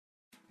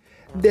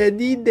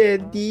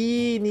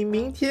Daddy，你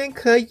明天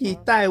可以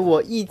带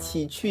我一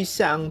起去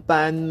上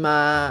班吗？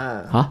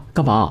啊，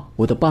干嘛？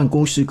我的办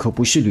公室可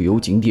不是旅游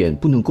景点，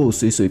不能够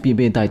随随便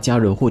便带家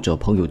人或者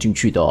朋友进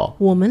去的。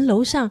我们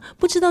楼上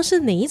不知道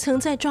是哪一层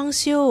在装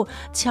修，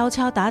敲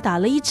敲打打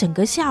了一整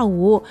个下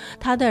午，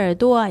他的耳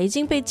朵已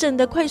经被震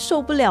得快受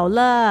不了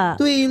了。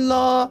对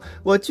咯，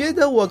我觉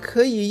得我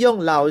可以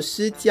用老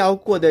师教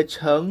过的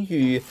成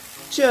语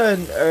震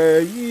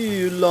耳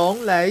欲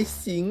聋来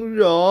形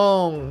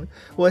容。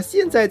我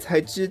现在才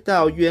知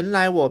道，原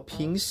来我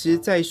平时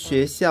在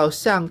学校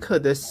上课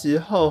的时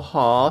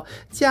候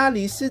家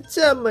里是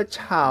这么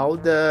吵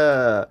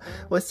的。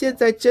我现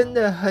在真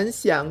的很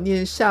想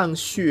念上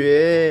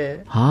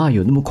学。啊，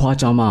有那么夸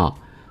张吗？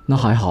那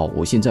还好，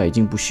我现在已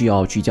经不需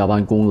要居家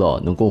办公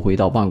了，能够回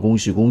到办公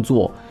室工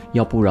作，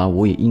要不然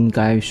我也应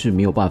该是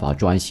没有办法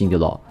专心的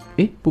了。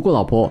不过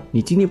老婆，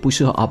你今天不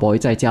是和阿boy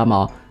在家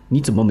吗？你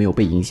怎么没有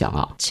被影响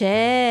啊？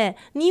切，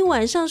你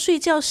晚上睡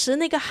觉时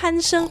那个鼾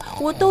声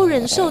我都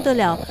忍受得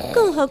了，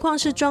更何况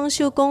是装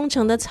修工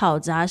程的嘈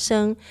杂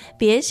声。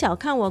别小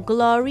看我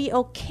Glory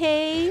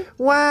OK。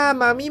 哇，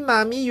妈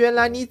咪，原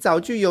来你早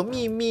就有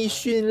秘密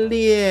训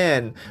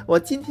练。我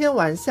今天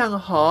晚上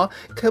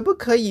可不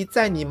可以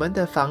在你们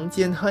的房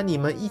间和你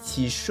们一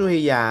起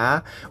睡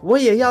呀？我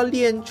也要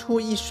练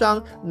出一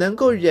双能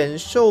够忍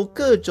受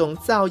各种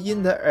噪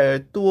音的耳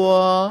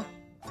朵。